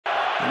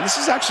And this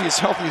is actually as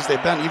healthy as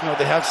they've been, even though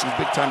they have some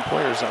big-time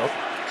players out.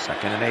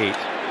 2nd and 8.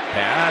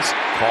 Pass,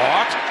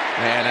 caught,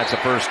 and that's a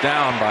first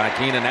down by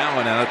Keenan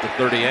Allen out at the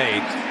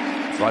 38.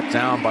 Brought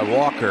down by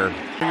Walker.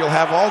 You'll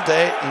have all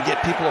day and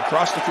get people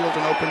across the field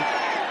and open.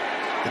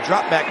 The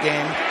drop-back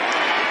game.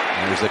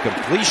 And there's a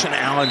completion.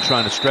 Allen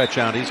trying to stretch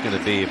out. He's going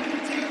to be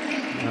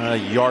a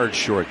yard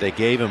short. They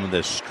gave him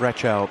this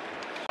stretch out.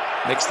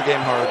 Makes the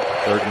game hard.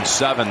 3rd and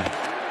 7.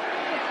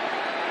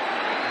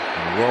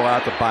 And roll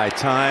out to buy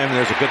time.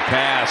 There's a good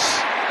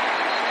pass.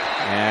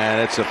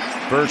 And it's a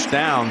first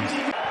down.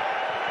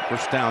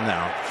 First down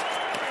now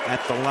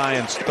at the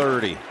Lions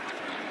 30.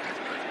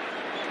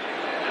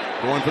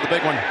 Going for the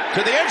big one.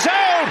 To the end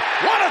zone.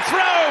 What a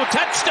throw.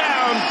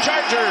 Touchdown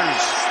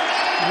Chargers.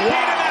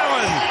 Keenan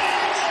Allen.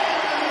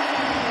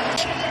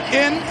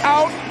 In,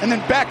 out, and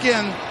then back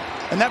in.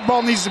 And that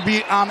ball needs to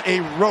be on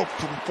a rope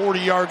from 40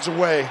 yards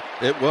away.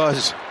 It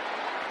was.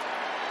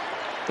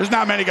 There's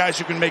not many guys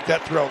who can make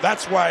that throw.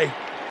 That's why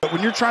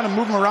when you're trying to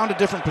move them around to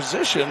different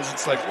positions,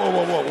 it's like, whoa,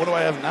 whoa, whoa, what do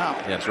I have now?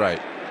 That's right.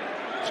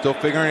 Still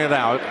figuring it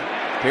out.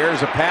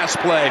 Here's a pass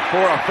play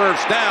for a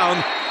first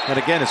down. And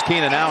again, it's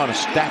Keenan Allen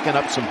stacking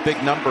up some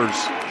big numbers.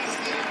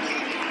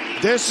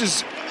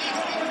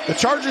 The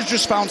Chargers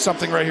just found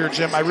something right here,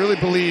 Jim. I really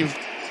believe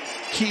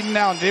Keenan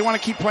Allen, they want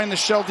to keep playing the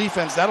shell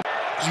defense.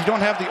 Because you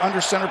don't have the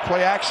under center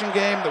play action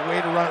game, the way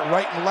to run it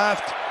right and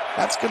left.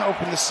 That's going to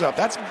open this up.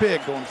 That's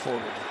big going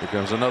forward. Here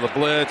comes another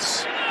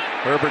blitz.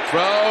 Herbert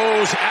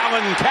throws.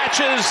 Allen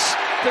catches.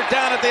 They're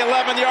down at the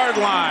 11-yard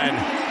line.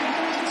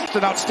 It's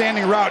an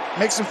outstanding route.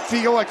 Makes him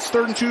feel like it's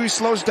 3rd and 2. He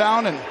slows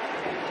down and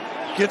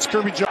gets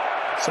Kirby Jones.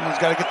 Someone's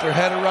got to get their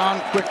head around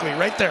quickly.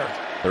 Right there.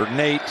 3rd and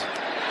 8.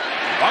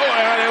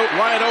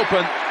 Wide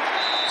open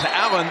to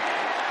Allen.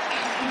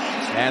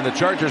 And the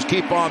Chargers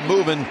keep on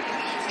moving,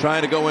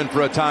 trying to go in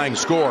for a tying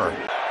score.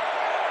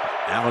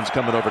 Allen's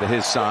coming over to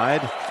his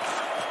side.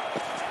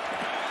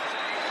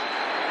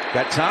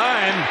 Got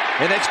time,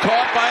 and it's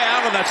caught by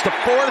Allen. That's the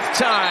 4th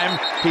time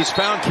he's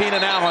found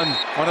Keenan Allen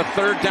on a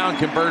 3rd down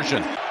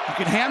conversion. You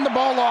can hand the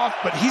ball off,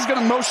 but he's going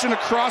to motion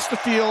across the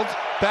field,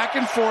 back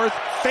and forth,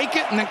 fake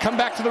it, and then come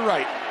back to the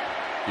right.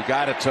 You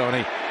got it,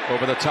 Tony.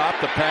 Over the top,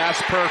 the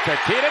pass, perfect.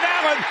 Keenan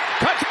Allen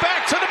cuts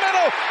back to the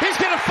middle. He's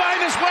going to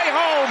find his way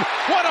home.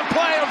 What a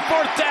play on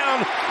 4th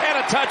down and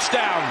a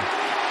touchdown.